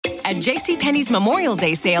At JCPenney's Memorial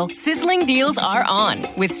Day sale, sizzling deals are on,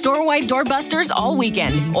 with store-wide doorbusters all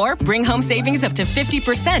weekend. Or bring home savings up to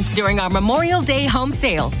 50% during our Memorial Day home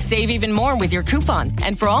sale. Save even more with your coupon.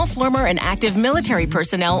 And for all former and active military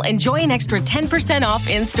personnel, enjoy an extra 10% off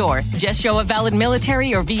in-store. Just show a valid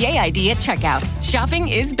military or VA ID at checkout. Shopping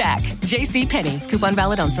is back. JCPenney. Coupon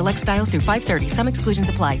valid on select styles through 5/30. Some exclusions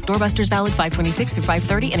apply. Doorbusters valid 5/26 through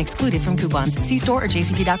 5/30 and excluded from coupons. See store or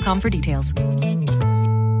jcp.com for details.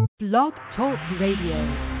 Blog Talk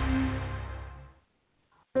Radio.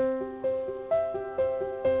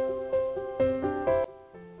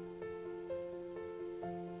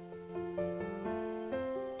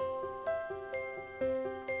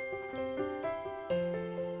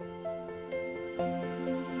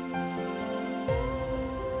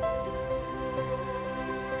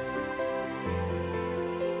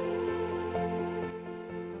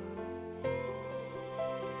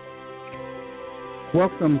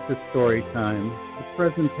 Welcome to Storytime, a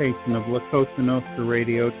presentation of Cosa Nostra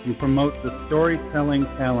Radio to promote the storytelling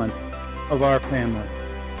talent of our family.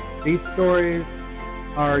 These stories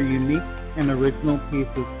are unique and original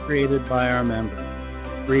pieces created by our members.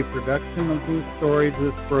 Reproduction of these stories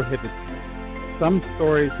is prohibited. Some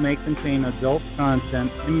stories may contain adult content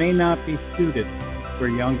and may not be suited for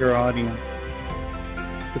younger audiences.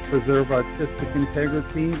 To preserve artistic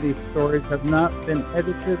integrity, these stories have not been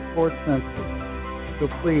edited or censored. So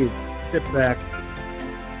please sit back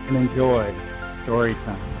and enjoy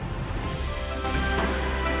Storytime.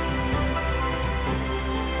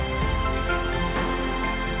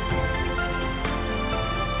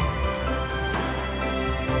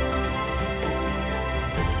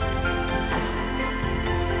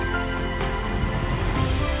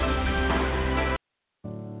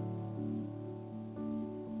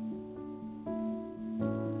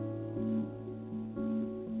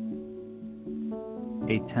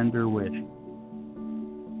 A Tender Wish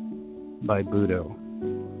by Budo.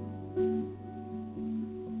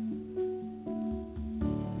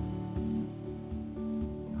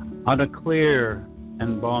 On a clear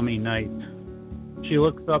and balmy night, she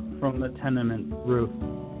looks up from the tenement roof,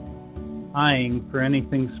 eyeing for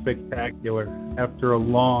anything spectacular after a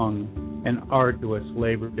long and arduous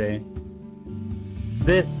Labor Day.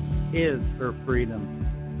 This is her freedom,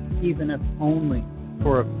 even if only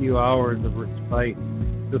for a few hours of respite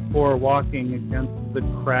before walking against the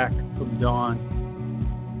crack of dawn.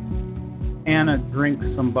 Anna drinks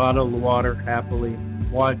some bottled water happily,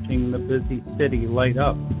 watching the busy city light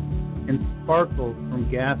up and sparkle from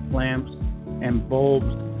gas lamps and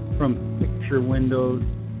bulbs from picture windows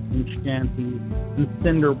and shanties and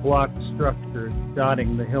cinder block structures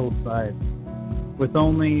dotting the hillside. With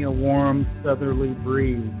only a warm southerly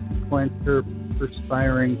breeze to clench her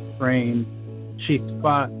perspiring frame, she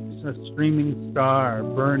spots a streaming star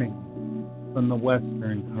burning from the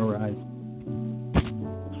western horizon.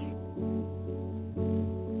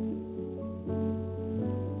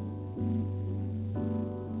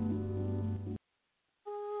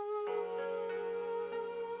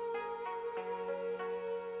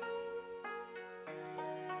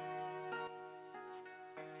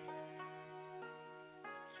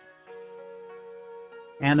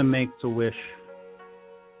 Anna makes a wish,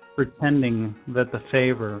 pretending that the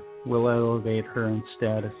favor will elevate her in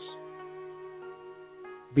status.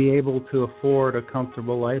 Be able to afford a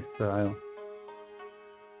comfortable lifestyle,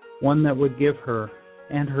 one that would give her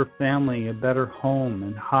and her family a better home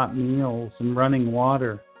and hot meals and running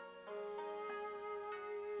water.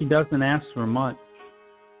 She doesn't ask for much,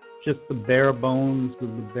 just the bare bones of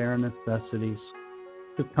the bare necessities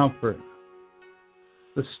to comfort.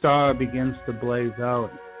 The star begins to blaze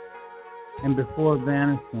out, and before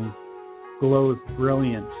vanishing, glows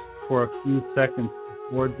brilliant for a few seconds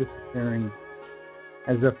before disappearing,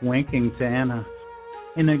 as if winking to Anna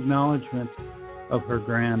in acknowledgement of her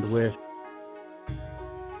grand wish.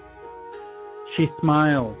 She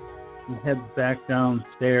smiles and heads back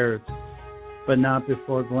downstairs, but not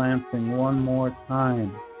before glancing one more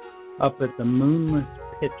time up at the moonless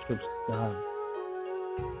pitch of sky.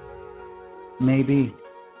 Maybe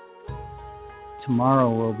tomorrow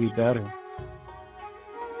will be better.